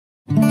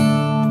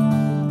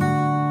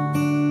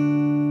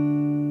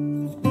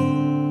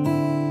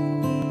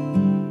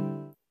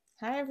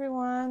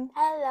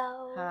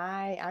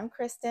I'm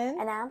Kristen.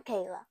 And I'm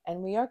Kayla.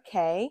 And we are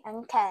K.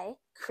 And K.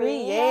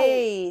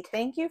 Create.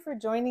 Thank you for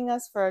joining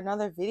us for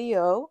another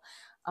video.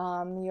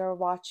 You're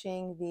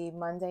watching the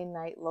Monday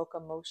Night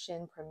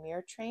Locomotion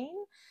premiere train.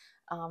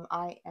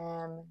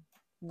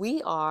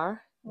 We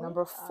are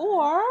number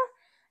 4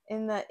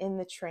 in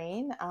the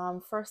train.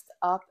 First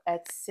up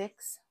at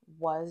 6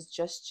 was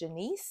just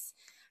Janese,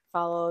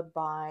 followed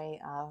by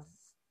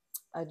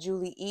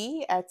Julie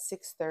E at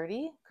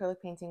 6:30,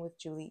 acrylic painting with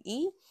Julie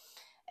E.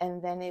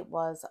 And then it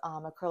was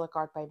acrylic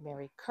art by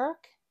Mary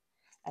Kirk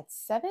at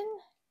 7.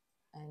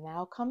 And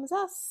now comes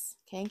us,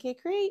 K&K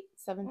Create,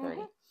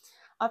 7:30.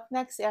 Up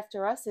next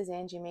after us is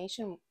Angie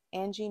Mason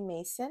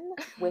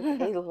with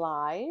a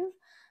live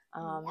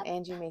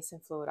Angie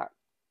Mason fluid art.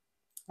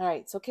 All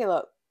right, so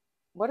Kayla,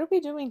 what are we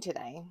doing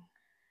today?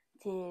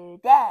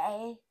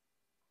 Today,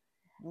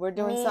 we're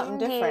doing something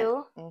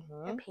different.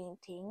 We're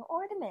painting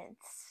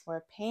ornaments.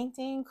 We're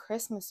painting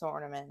Christmas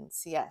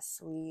ornaments. Yes,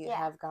 we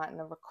have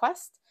gotten a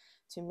request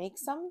to make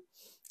some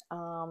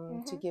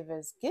to give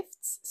as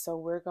gifts. So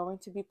we're going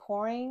to be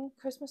pouring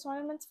Christmas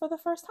ornaments for the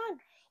first time.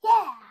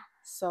 Yeah.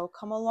 So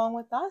come along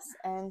with us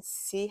and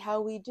see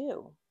how we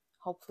do.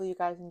 Hopefully you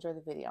guys enjoy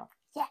the video.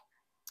 Yeah.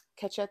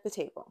 Catch you at the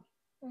table.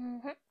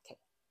 Okay.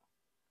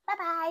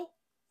 Bye-bye.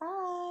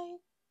 Bye.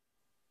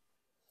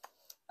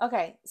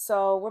 Okay,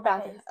 so we're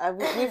back.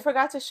 We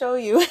forgot to show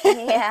you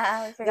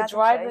the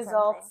dried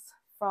results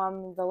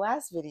from the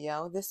last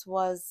video. This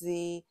was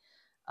the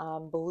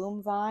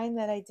balloon vine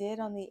that I did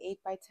on the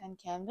 8x10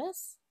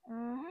 canvas.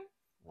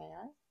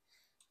 Yeah,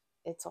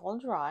 it's all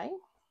dry.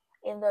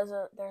 And there's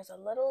a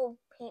little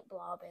paint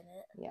blob in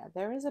it. Yeah,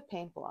 there is a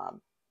paint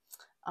blob.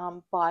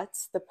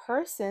 But the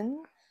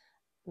person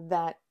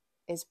that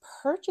is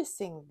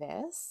purchasing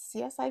this,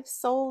 yes, I've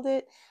sold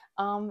it.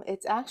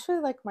 It's actually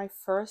like my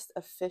first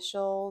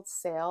official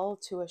sale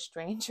to a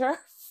stranger,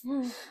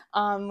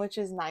 which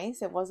is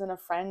nice. It wasn't a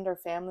friend or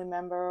family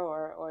member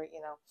or you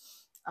know,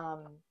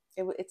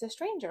 it's a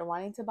stranger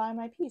wanting to buy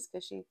my piece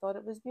because she thought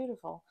it was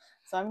beautiful.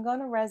 So I'm going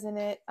to resin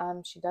it.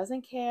 She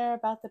doesn't care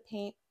about the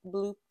paint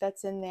bloop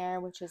that's in there,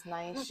 which is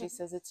nice. She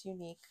says it's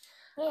unique.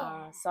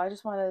 So I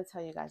just wanted to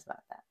tell you guys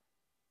about that.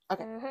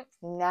 Okay,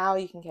 now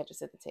you can catch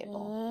us at the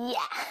table.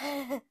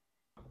 Yeah.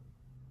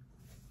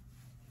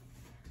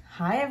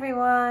 Hi,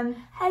 everyone.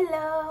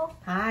 Hello.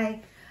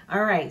 Hi.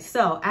 All right,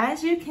 so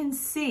as you can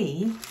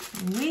see,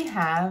 we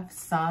have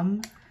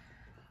some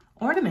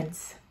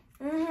ornaments.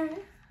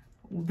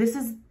 This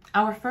is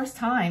our first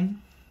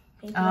time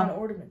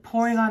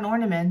pouring on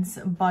ornaments,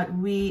 but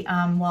we,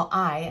 well,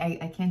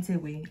 I can't say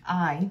we,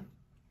 I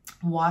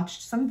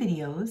watched some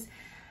videos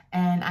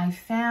and I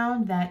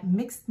found that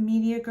Mixed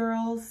Media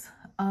Girls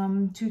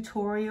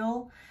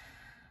tutorial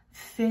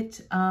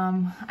fit,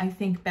 I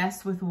think,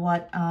 best with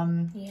what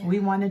we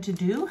wanted to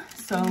do.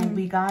 So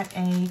we got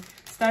a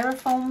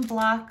styrofoam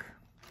block,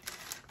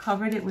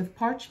 covered it with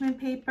parchment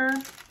paper,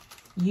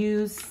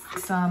 used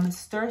some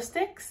stir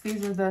sticks.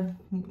 These are the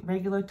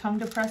regular tongue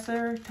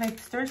depressor type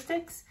stir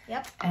sticks.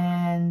 Yep.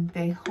 And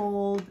they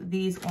hold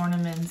these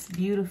ornaments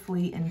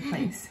beautifully in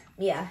place.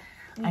 Yeah.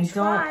 I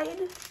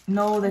don't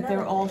know that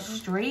they're all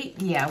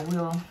straight. Yeah,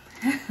 we'll...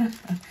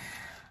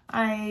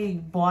 I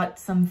bought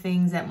some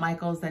things at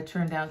Michael's that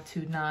turned out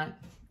to not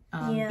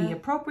be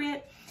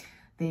appropriate.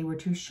 They were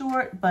too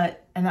short,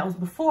 and that was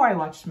before I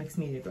watched Mixed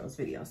Media Girls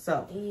video.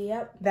 So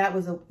that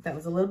was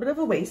a little bit of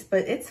a waste,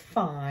 but it's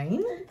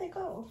fine. Where did they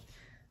go?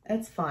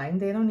 It's fine.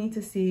 They don't need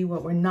to see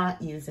what we're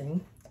not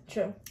using.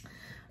 True.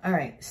 All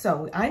right,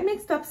 so I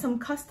mixed up some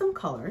custom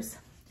colors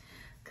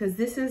because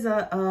this is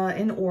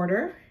an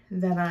order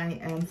that I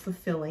am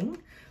fulfilling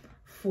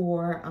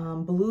for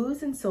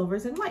blues and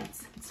silvers and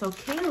whites. So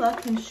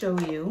Kayla can show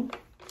you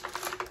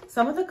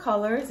some of the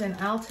colors and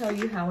I'll tell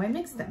you how I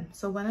mix them.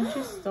 So why don't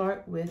you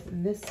start with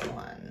this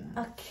one?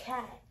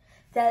 Okay.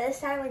 So this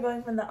time we're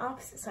going from the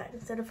opposite side.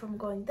 Instead of from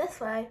going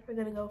this way, we're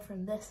gonna go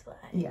from this way.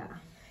 Yeah.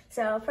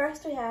 So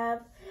first we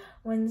have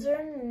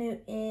Winsor &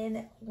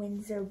 Newton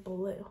Winsor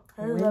Blue.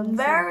 This is a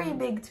very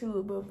big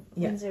tube of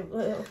Winsor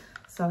Blue.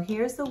 So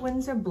here's the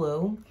Winsor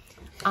Blue.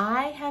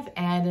 I have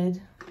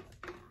added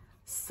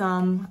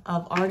some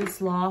of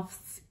Artist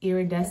Loft's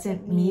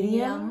iridescent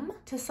medium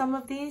to some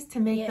of these to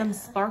make them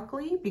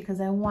sparkly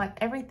because I want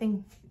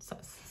everything,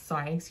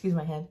 sorry, excuse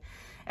my head,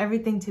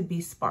 everything to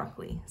be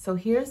sparkly. So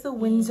here's the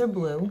Winsor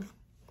Blue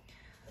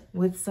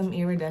with some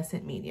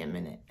iridescent medium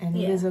in it, and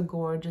it is a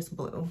gorgeous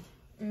blue.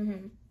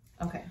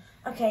 Okay.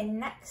 Okay,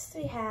 next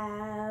we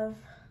have,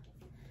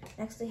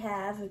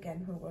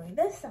 again, we're going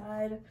this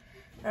side,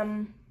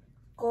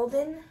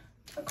 golden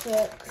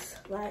acrylics,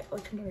 light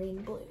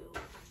ultramarine blue.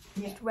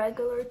 Just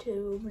regular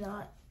tube,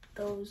 not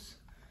those,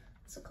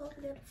 what's it called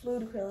again?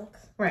 Fluid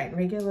acrylics. Right,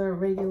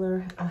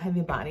 regular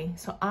heavy body.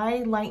 So I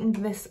lightened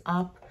this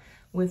up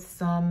with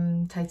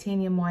some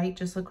titanium white,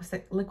 just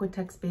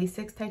Liquitex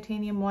Basics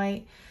titanium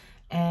white,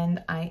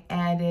 and I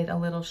added a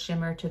little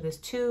shimmer to this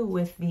too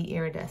with the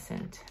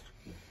iridescent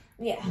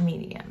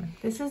medium.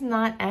 This is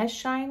not as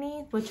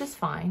shiny, which is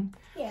fine.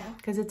 Yeah.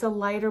 Because it's a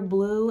lighter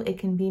blue, it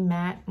can be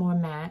matte, more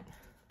matte.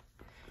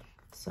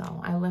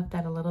 So I left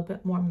that a little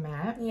bit more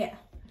matte. Yeah.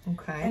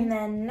 Okay. And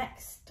then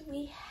next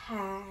we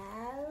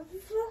have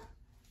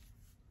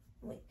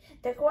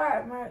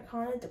Decor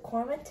Americana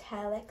Decor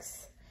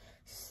Metallics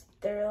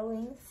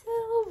Sterling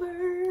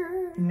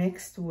Silver.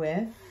 Mixed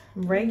with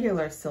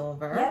regular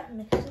silver. Yep,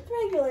 mixed with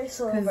regular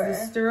silver. Because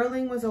the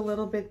sterling was a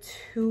little bit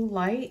too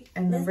light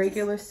and the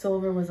regular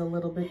silver was a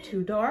little bit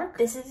too dark.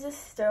 This is the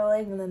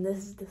sterling and then this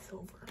is the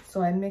silver.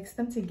 So I mixed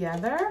them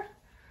together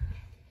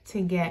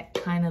to get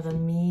kind of a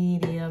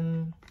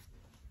medium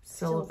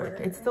silver.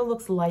 It still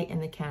looks light in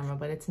the camera,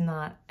 but it's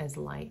not as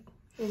light.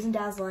 It isn't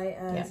as light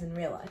as in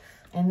real life.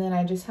 And then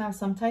I just have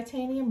some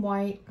titanium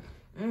white.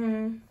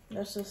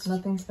 That's just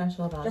nothing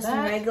special about that. Just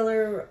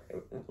regular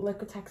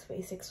Liquitex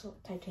Basics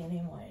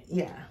titanium white.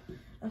 Yeah.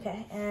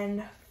 Okay,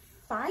 and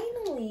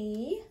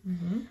finally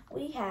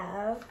we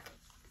have.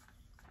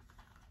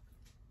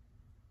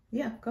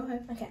 Yeah, go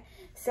ahead. Okay,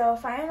 so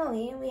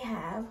finally we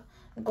have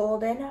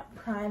Golden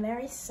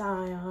Primary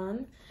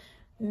Cyan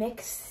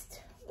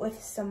mixed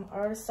with some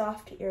Artist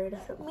Soft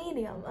Iridescent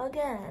Medium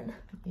again.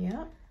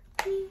 Yeah.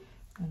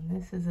 And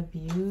this is a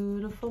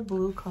beautiful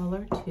blue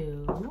color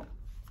too.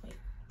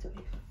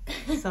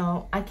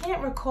 So I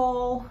can't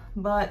recall,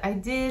 but I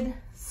did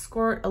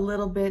squirt a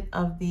little bit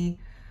of the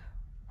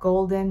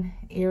golden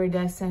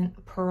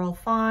iridescent pearl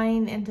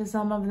fine into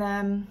some of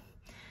them.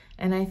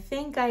 And I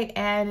think I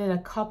added a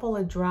couple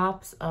of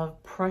drops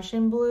of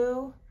Prussian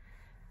blue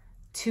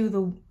to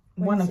the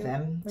one of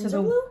them.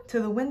 To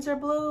the Windsor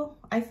blue?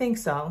 I think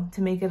so,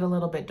 to make it a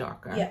little bit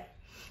darker. Yeah.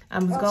 I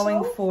was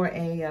going for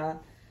a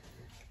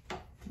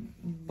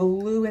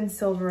blue and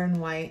silver and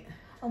white.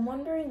 I'm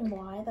wondering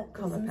why that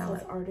one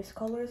says Artist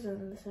Colors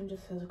and this one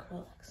just says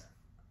Acrylics.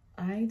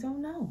 I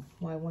don't know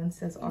why one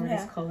says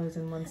Artist Colors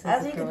and one says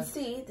As Acrylics. you can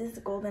see, this is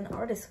Golden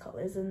Artist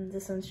Colors and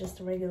this one's just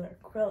regular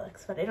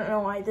Acrylics. But I don't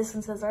know why this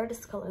one says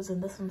Artist Colors and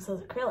this one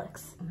says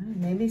Acrylics.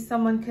 Maybe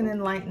someone can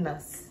enlighten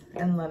us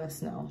and let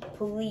us know.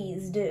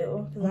 Please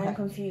do, because I'm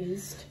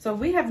confused. So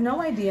we have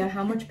no idea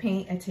how much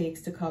paint it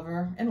takes to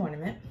cover an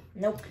ornament.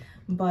 Nope.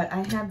 But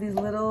I have these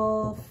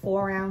little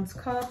 4-ounce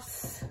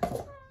cups.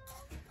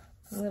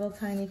 Little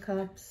tiny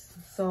cups.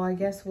 So I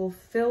guess we'll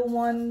fill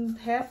one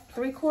half,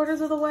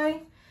 3/4 of the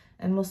way.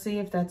 And we'll see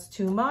if that's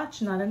too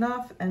much, not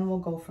enough, and we'll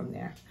go from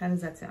there. How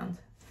does that sound?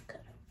 Good.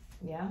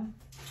 Yeah?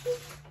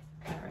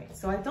 All right,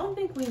 so I don't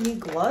think we need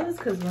gloves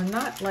because we're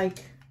not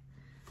like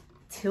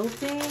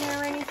tilting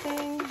or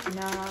anything.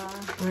 Nah.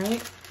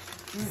 Right?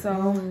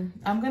 So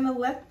I'm gonna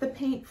let the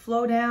paint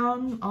flow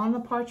down on the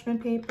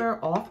parchment paper,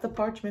 off the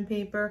parchment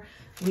paper.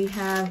 We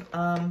have,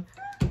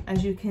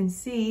 as you can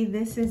see,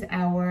 this is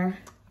our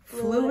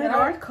Fluid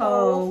Art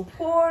Co.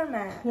 Pour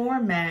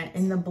mat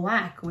in the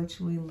black, which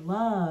we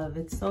love.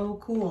 It's so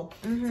cool.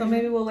 So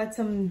maybe we'll let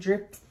some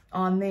drip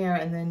on there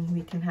and then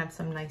we can have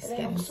some nice skins.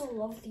 I also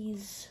love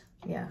these.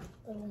 Yeah.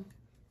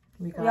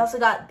 We also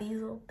got these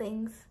little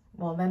things.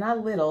 Well, they're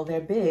not little. They're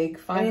big.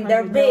 500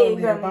 they're big.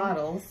 milliliter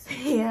bottles.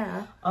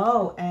 Yeah.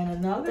 Oh, and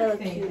another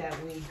thing that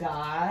we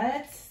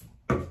got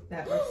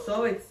that we're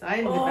so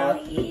excited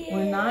about. Yeah.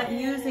 We're not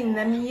using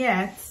them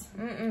yet.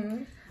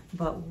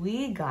 But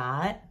we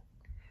got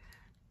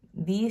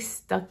these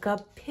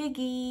stuck-up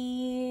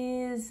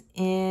piggies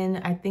in,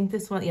 I think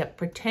this one,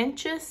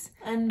 Pretentious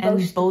and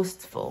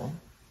Boastful.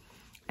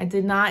 I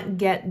did not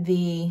get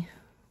the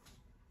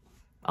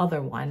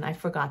other one. I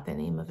forgot the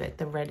name of it,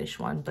 the reddish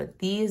one. But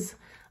these,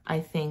 I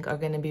think, are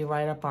going to be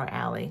right up our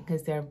alley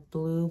because they're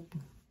blue,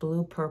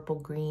 purple,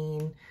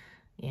 green.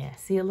 Yeah,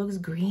 see, it looks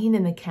green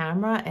in the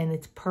camera and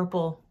it's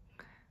purple.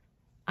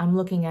 I'm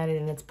looking at it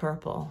and it's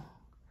purple.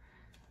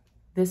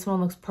 This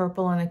one looks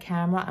purple on the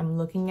camera. I'm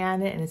looking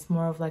at it and it's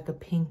more of like a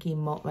pinky,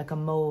 like a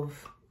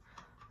mauve.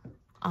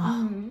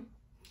 And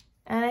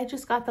I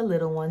just got the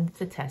little one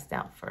to test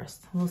out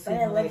first. We'll see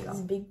how they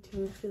go. Big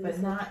too.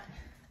 But not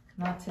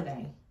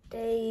today.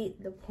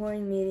 The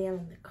pouring medium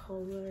and the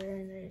color,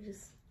 and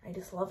I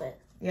just love it.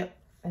 Yep,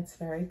 it's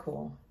very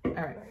cool. All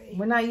right,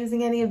 we're not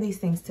using any of these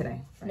things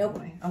today.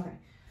 Nope. Okay.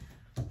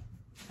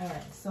 All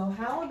right, so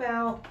how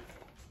about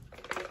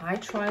I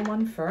try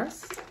one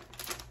first?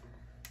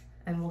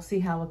 And we'll see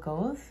how it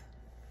goes.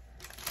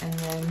 And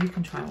then you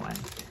can try one.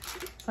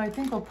 So I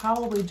think we'll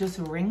probably just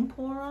ring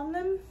pour on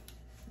them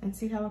and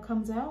see how it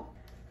comes out.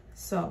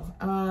 So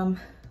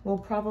we'll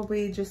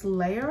probably just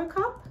layer a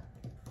cup.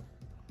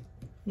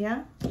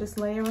 Yeah, just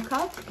layer a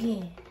cup.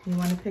 Yeah. You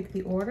want to pick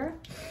the order.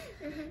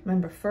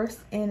 Remember, first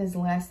in is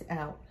last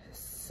out.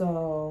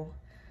 So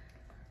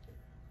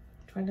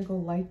try to go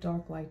light,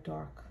 dark, light,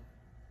 dark.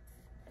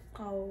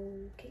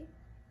 Okay.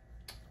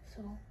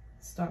 So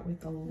start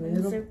with a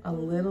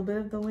little bit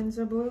of the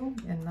Windsor blue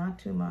and not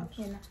too much.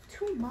 Yeah, not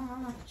too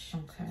much.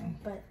 Okay.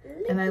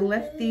 And I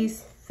left these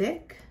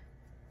thick.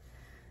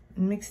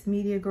 Mixed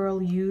Media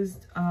Girl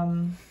used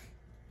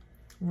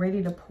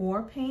ready to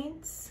pour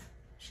paints.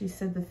 She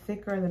said the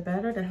thicker the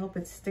better to help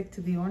it stick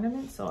to the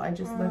ornament. So I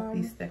just left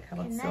these thick. How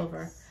about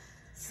silver?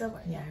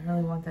 Silver. Yeah, I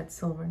really want that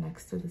silver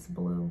next to this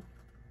blue.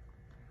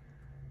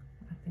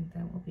 I think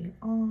that will be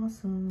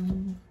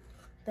awesome.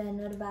 Then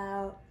what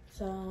about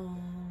some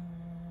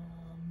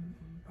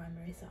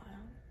primary cyan.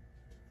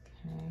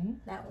 Okay.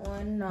 That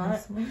one, not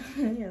this one.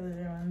 the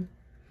other one.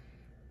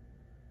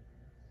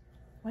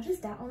 Why does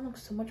that one look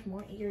so much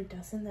more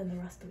iridescent than the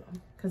rest of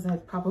them? Because I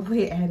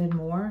probably added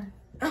more.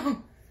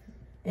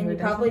 And you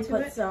probably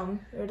put some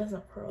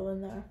iridescent pearl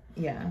in there.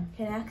 Yeah.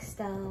 Okay, next,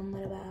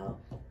 what about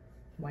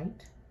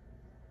white?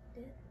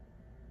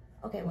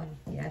 Okay, white.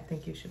 Yeah, I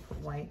think you should put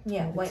white.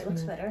 Yeah, white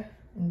looks better.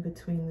 In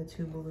between the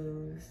two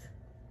blues.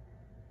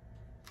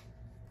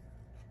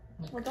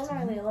 Well, it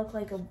doesn't really look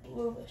like a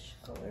bluish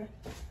color.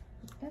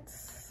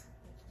 It's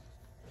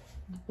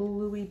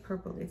bluey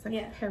purple. It's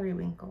like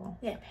periwinkle.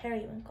 Yeah,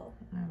 periwinkle.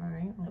 All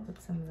right, we'll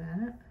put some of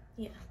that.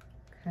 Yeah.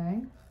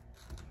 Okay.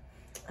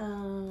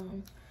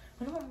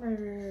 What about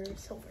more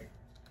silver?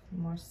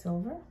 More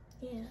silver?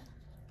 Yeah.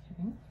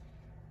 Okay.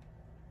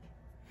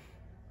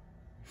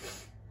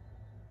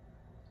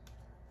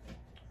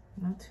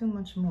 Not too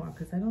much more,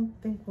 because I don't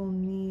think we'll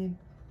need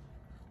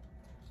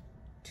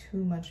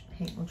too much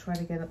paint. We'll try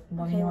to get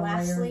one more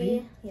layer of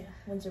each. Yeah,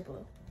 Windsor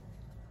blue.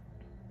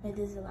 Wait,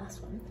 this is the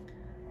last one.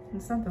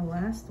 It's not the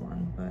last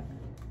one, but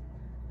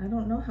I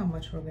don't know how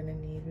much we're gonna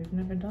need. We've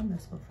never done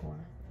this before.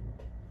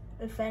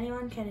 If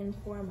anyone can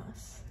inform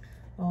us.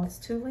 Well, it's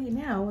too late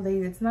now.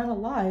 It's not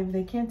alive.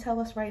 They can't tell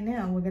us right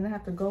now. We're gonna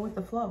have to go with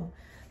the flow.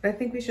 But I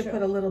think we should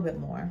put a little bit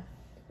more.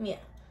 Yeah.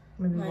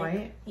 Maybe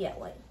white? Yeah,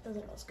 white. That's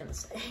what I was gonna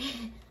say.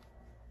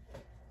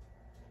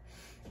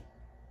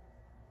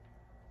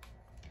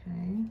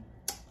 Okay.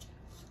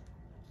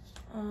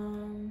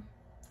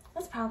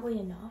 That's probably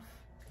enough,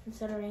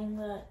 considering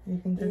that you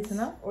think that's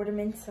enough?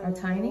 Ornaments are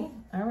tiny?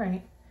 All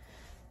right.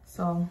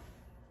 So,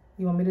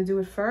 you want me to do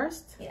it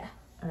first? Yeah.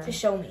 Right. To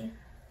show me.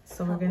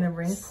 So we're gonna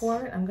ring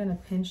pour it. I'm gonna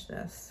pinch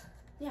this.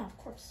 Yeah, of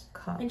course.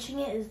 Cup. Pinching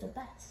it is the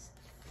best.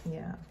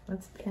 Yeah.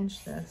 Let's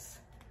pinch this,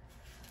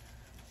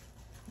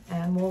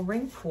 and we'll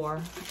ring pour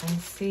and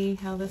see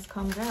how this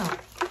comes out.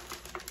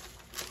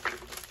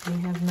 We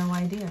have no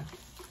idea.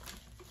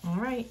 All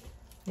right,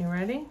 you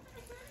ready?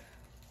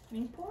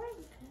 Ring pouring?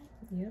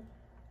 Okay. Yep.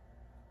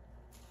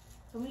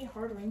 So many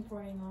hard ring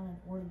pouring on an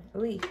ornament.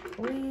 Wee,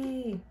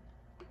 wee.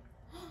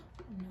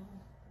 No.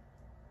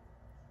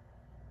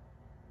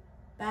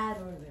 Bad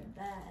ornament,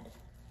 bad.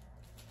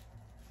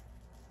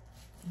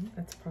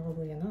 That's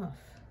probably enough.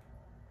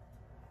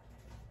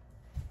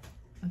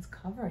 It's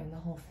covering the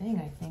whole thing.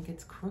 I think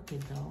it's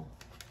crooked though.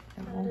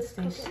 It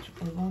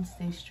won't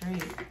stay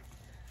straight.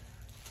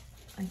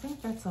 I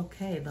think that's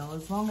okay though,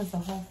 as long as the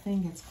whole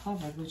thing gets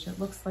covered, which it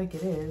looks like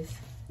it is.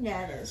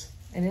 Yeah, it is.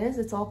 It is?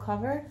 It's all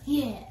covered?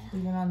 Yeah.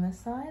 Even on this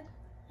side?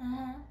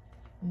 Uh-huh.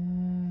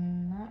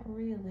 Not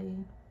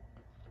really.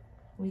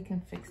 We can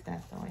fix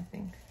that though, I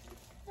think.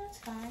 That's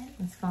fine.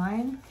 It's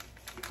fine?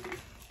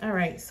 All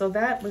right, so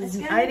that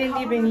was, I didn't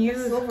even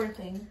use, silver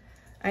thing.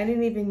 I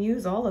didn't even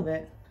use all of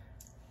it.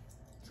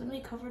 It's gonna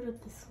be covered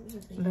with the silver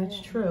thing. That's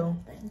true.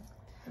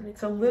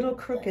 It's a little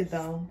crooked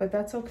though, but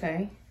that's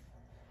okay.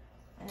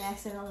 I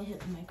accidentally hit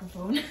the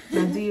microphone.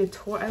 Now, do you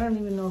torch? I don't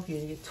even know if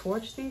you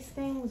torch these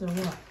things or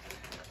what.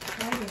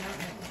 I do not know.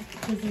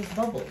 Because these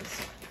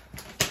bubbles.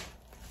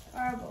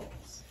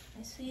 Bubbles.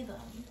 I see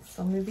them.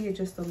 So maybe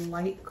just a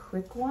light,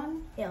 quick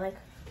one. Yeah, like.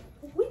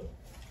 Whee.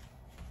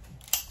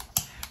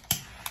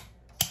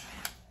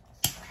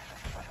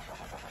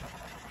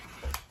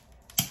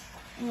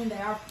 I mean, they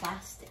are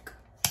plastic,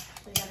 so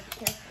you gotta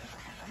be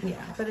careful.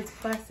 Yeah, but it's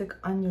plastic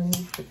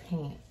underneath the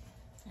paint.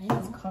 I know.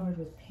 It's covered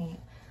with paint.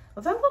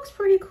 Well, that looks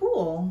pretty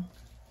cool.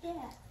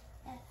 Yeah.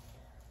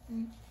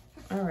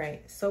 All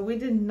right, so we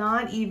did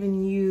not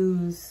even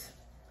use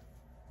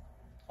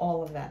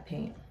all of that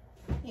paint.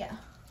 Yeah.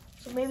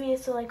 So maybe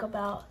it's like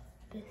about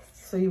this.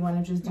 So you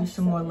want to just do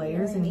some more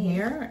layers in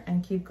here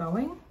and keep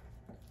going?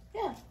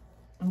 Yeah.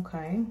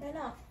 Okay. Why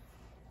not?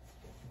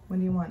 What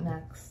do you want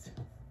next?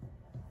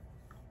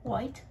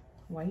 White.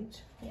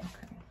 White? Yeah.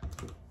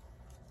 Okay.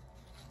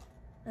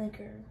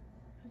 Okay.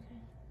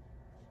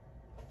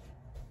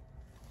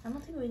 I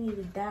don't think we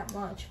needed that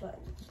much, but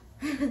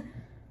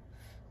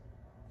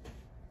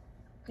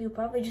you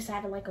probably just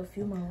added like a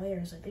few more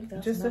layers. I think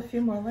that's just enough. A few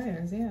more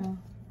layers, yeah. All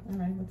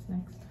right, what's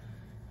next?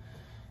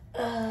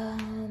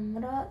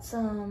 What about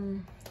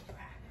some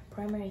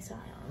primary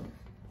cyan?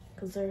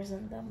 Because there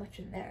isn't that much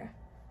in there.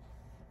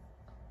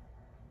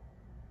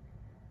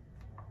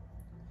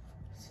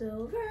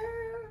 Silver.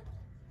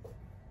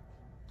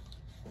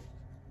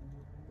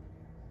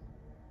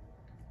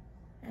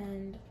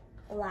 And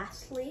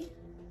lastly,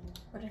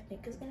 what I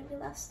think is going to be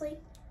lastly,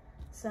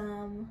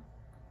 some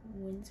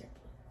Windsor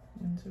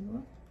blue. Windsor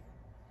blue?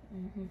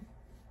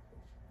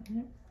 Mm-hmm.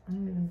 Yep. I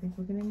don't even think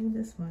we're going to need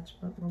this much,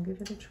 but we'll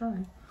give it a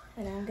try.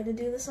 And I'm going to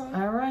do this one.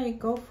 All right,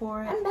 go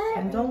for it. I'm bad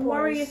at and don't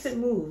worry if it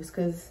moves,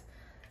 because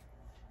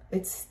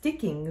it's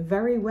sticking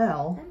very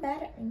well. I'm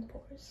bad at ring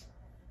pours.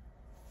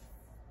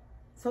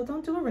 So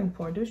don't do a ring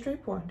pour, do a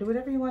straight pour. Do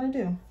whatever you want to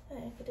do.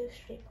 I could do a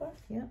straight pour?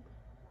 Yep.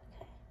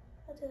 Okay,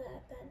 I'll do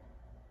that then.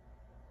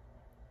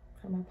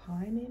 From up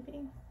high,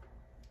 maybe?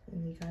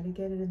 And you got to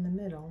get it in the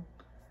middle.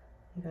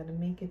 You got to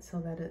make it so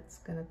that it's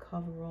going to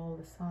cover all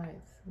the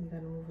sides. You got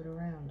to move it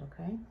around,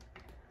 okay?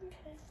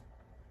 Okay.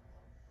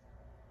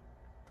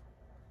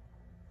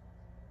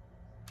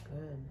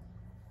 Good.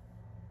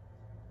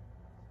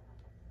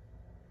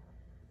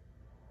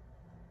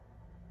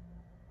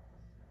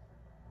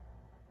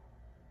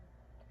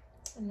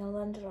 And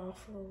I'll end it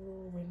off with a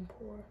little ring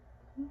pour.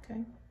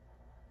 Okay.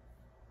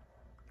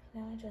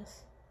 Now I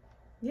just...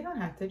 You don't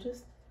have to,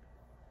 just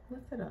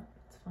lift it up.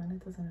 It's fine,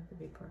 it doesn't have to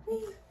be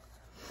perfect.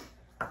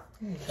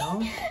 There you go. I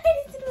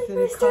need to do my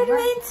first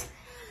ornament.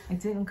 It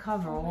didn't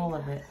cover all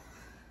of it.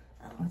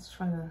 Oh. Let's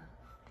try to...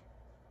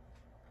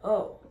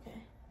 Oh,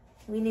 okay.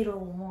 We need a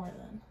little more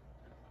then.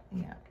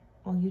 Yeah.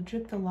 Well, you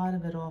dripped a lot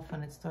of it off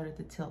when it started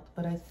to tilt,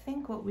 but I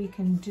think what we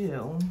can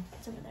do...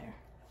 It's over there.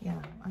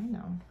 Yeah, I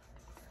know.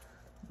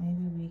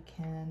 Maybe we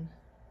can...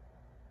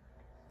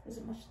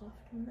 Isn't much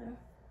left in there?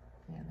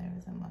 Yeah, there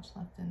isn't much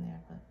left in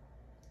there, but...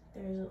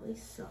 There's at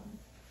least some.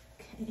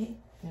 Okay.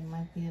 There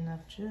might be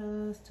enough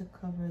just to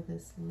cover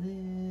this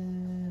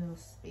little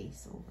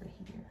space over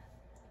here.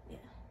 Yeah.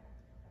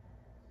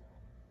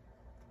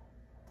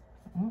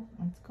 Oh,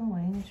 it's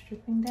going. It's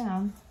dripping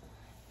down.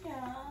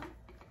 Yeah.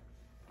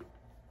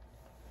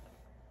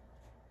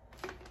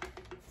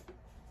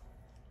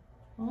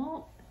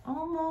 Oh,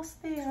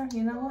 almost there.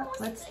 You know what?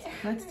 Let's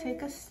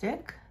take a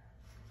stick.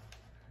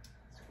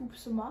 Scoop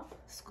some up.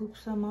 Scoop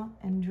some up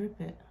and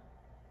drip it.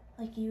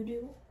 Like you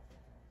do.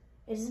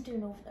 It isn't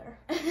doing over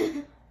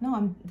there.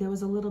 No, there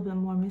was a little bit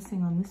more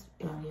missing on this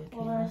area.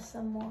 Well, there's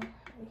some more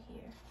over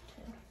here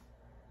too.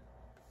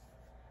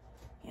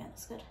 Yeah,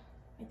 that's good.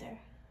 Right there.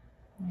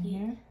 Right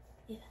here?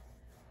 Yeah.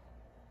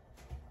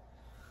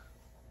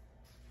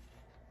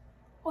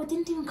 Oh, it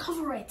didn't even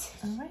cover it.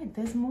 All right,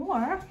 there's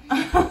more.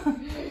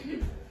 Okay.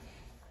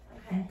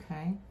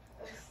 Okay.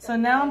 So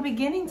now I'm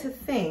beginning to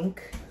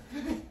think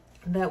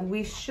that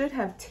we should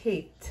have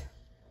taped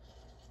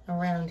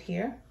around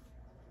here.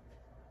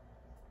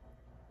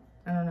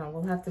 I don't know,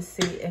 we'll have to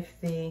see if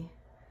the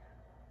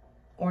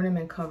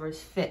ornament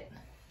covers fit.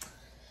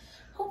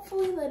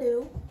 Hopefully they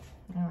do.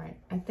 All right,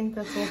 I think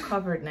that's all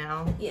covered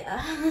now.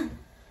 Yeah.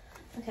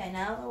 Okay,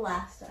 now the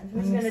last one.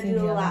 Who's gonna do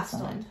the last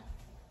one?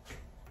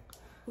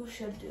 Who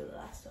should do the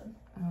last one?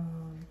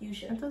 You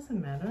should. It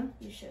doesn't matter.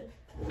 You should.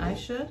 I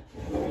should?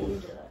 Yeah,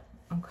 you do it.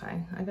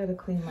 Okay, I gotta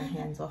clean my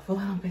hands off a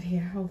little bit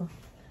here. Hold on.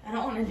 I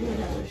don't want to do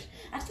another.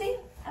 Actually,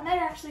 I might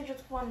actually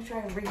just want to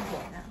try a ring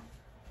pour now.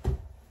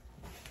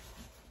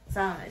 So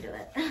I'm gonna do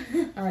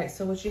it. All right,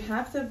 so what you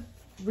have to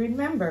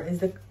remember is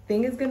the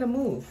thing is gonna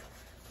move.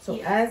 So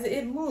Yeah. as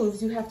it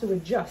moves, you have to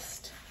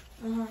adjust.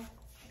 Uh-huh.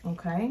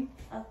 Okay?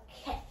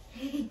 Okay.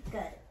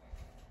 Good.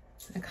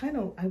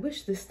 I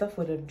wish this stuff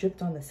would have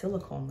dripped on the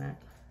silicone mat.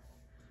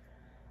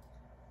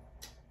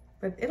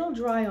 But it'll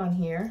dry on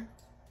here.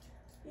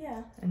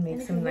 Yeah. And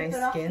make some nice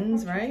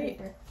skins, right?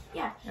 Paper.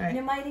 Yeah. All right. And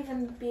you might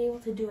even be able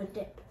to do a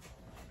dip.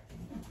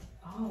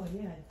 Oh,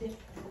 yeah, dip.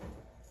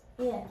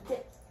 Yeah,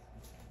 dip.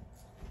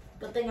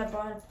 Good thing I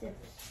brought up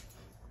dips.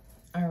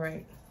 All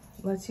right,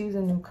 let's use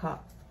a new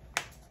cup.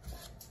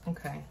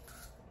 Okay.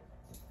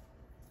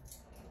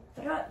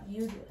 But how about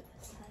you do it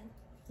this time?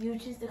 You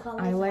choose the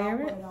colors. I layer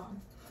and I'll it? put it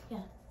on.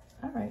 Yeah.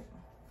 All right.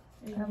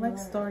 You I can like layer it.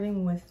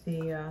 starting with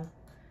the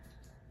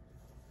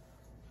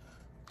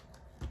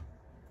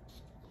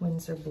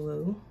Windsor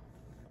blue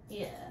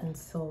Yeah. and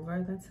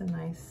silver. That's a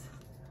nice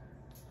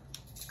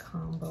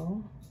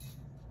combo.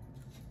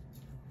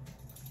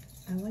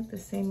 I like the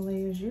same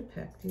layers you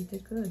picked. You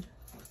did good.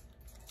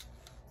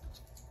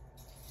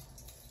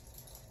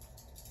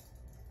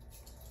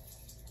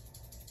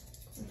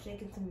 I'm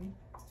shaking some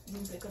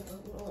music with a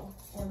little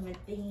ornament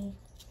thingy.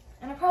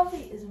 And it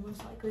probably isn't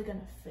most likely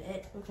gonna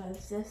fit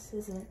because this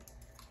isn't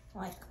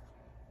like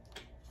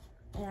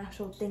an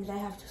actual thing that I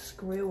have to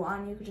screw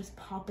on. You could just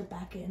pop it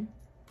back in.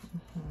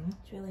 Mm-hmm.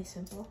 It's really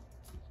simple.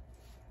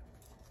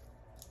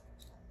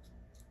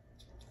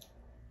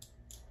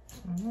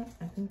 All right,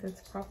 I think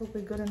that's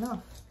probably good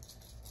enough.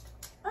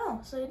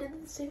 Oh, so you did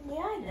it the same way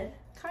I did.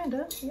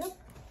 Kinda, yep.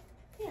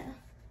 Yeah.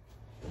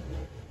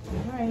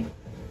 All right.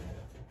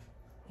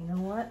 You know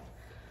what?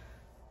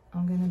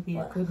 I'm gonna be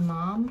a good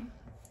mom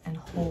and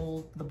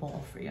hold the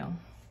ball for you.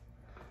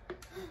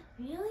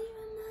 Really,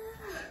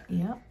 Mama?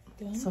 Yep.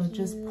 Thank So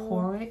just you.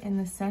 pour it in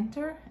the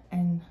center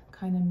and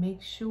kind of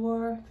make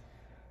sure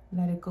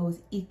that it goes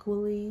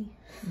equally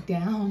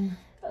down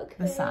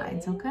the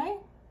sides, okay?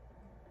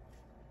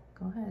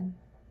 Go ahead.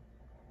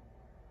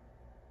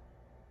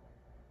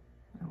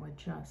 Oh,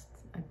 adjust,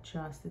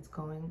 adjust. It's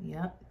going,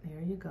 yep,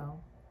 there you go.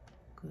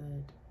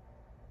 Good.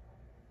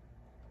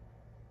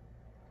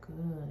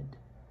 Good.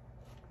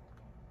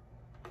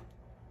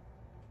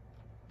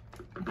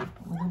 Okay,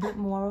 a little bit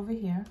more over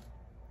here.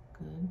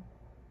 Good.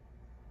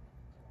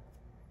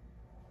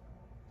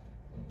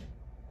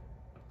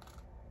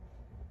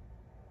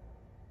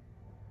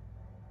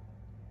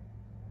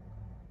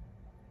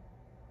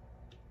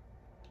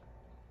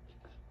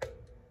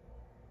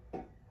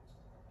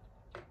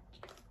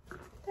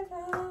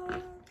 Ta-da!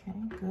 Okay,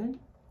 good.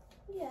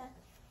 Yeah.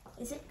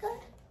 Is it good?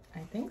 I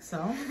think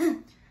so.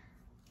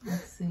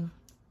 Let's see.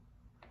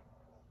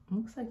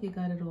 Looks like you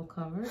got it all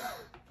covered.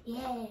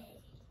 Yay.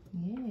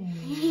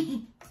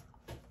 Yay.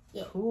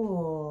 Yeah.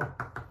 Cool.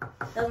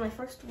 That was my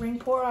first ring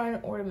pour on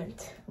an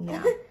ornament.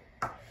 Yeah.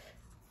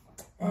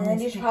 And then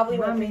you should probably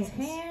Mommy's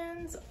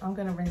hands. I'm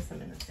gonna rinse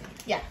them in the sink.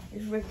 Yeah.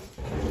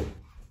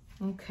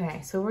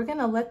 Okay, so we're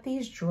gonna let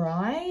these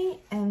dry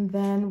and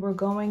then we're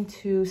going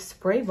to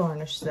spray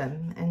varnish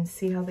them and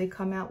see how they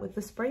come out with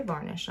the spray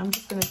varnish. I'm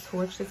just gonna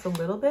torch this a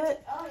little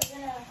bit. Oh, you're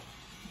gonna...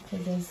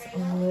 Because there's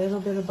a little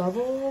bit of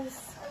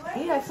bubbles.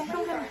 Yeah, I think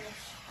I'm gonna...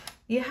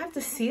 You have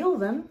to seal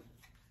them.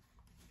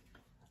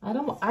 I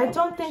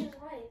don't think...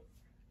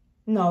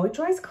 No, it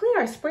dries clear.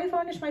 I spray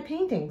varnish my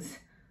paintings.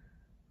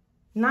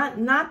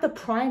 Not the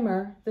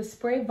primer, the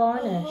spray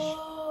varnish.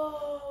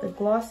 Oh. The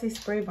glossy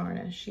spray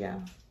varnish, yeah.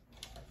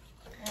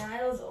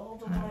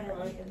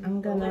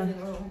 I'm gonna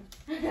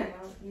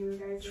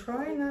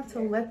try not to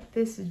let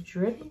this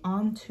drip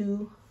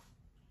onto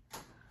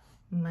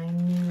my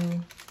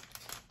new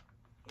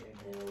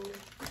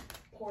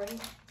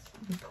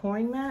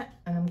pouring mat,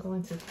 and I'm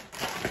going to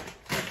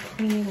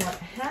clean what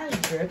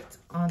has dripped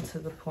onto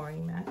the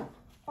pouring mat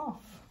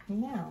off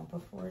now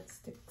before it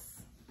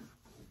sticks.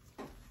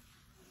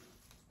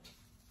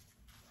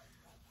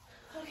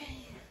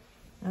 Okay.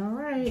 All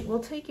right, we'll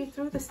take you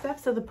through the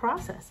steps of the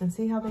process and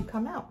see how they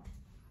come out.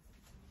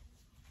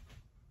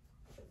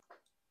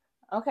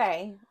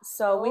 Okay,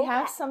 so we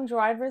have some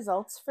dried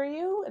results for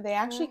you. They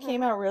actually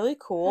came out really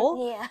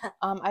cool. Yeah.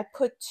 I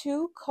put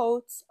 2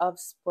 coats of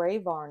spray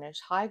varnish,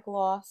 high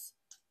gloss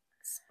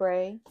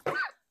spray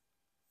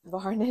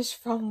varnish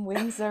from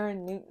Winsor &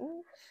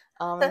 Newton.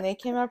 And they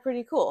came out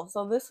pretty cool.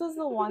 So this was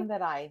the one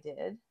that I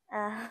did.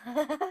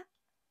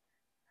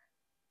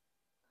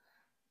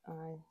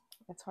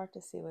 It's hard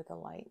to see with the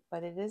light,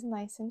 but it is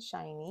nice and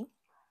shiny.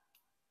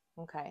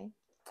 Okay.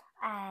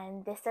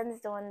 And this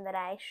one's the one that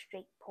I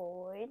straight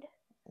poured.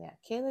 Yeah,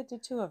 Kayla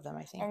did 2 of them,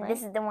 I think, and right?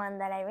 This is the one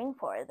that I ring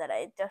poured that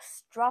I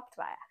just dropped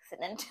by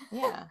accident.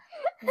 Yeah.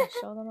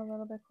 Show them a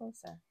little bit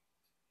closer.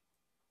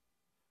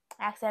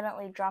 I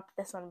accidentally dropped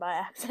this one by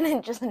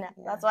accident just now.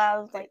 Yeah. That's why I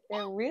was like...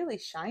 They're really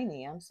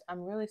shiny.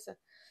 I'm really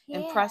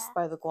impressed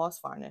by the gloss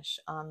varnish.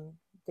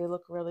 They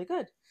look really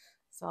good.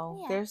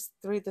 So there's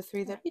the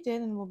three that we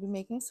did, and we'll be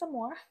making some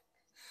more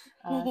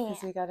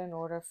because we got an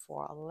order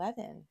for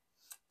 11.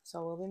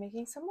 So we'll be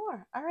making some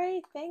more. All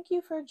right. Thank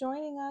you for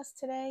joining us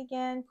today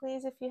again.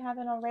 Please, if you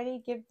haven't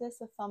already, give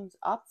this a thumbs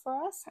up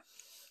for us.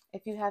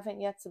 If you haven't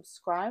yet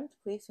subscribed,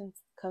 please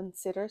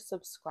consider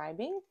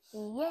subscribing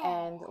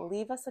and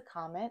leave us a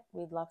comment.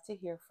 We'd love to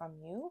hear from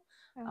you.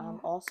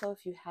 Also,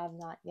 if you have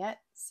not yet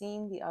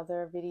seen the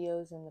other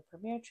videos in the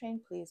Premiere Train,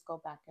 please go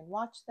back and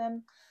watch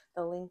them.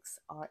 The links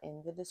are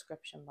in the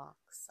description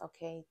box.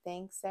 Okay,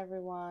 thanks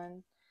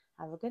everyone.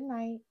 Have a good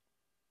night.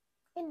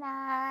 Good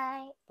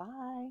night.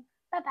 Bye.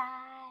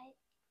 Bye-bye.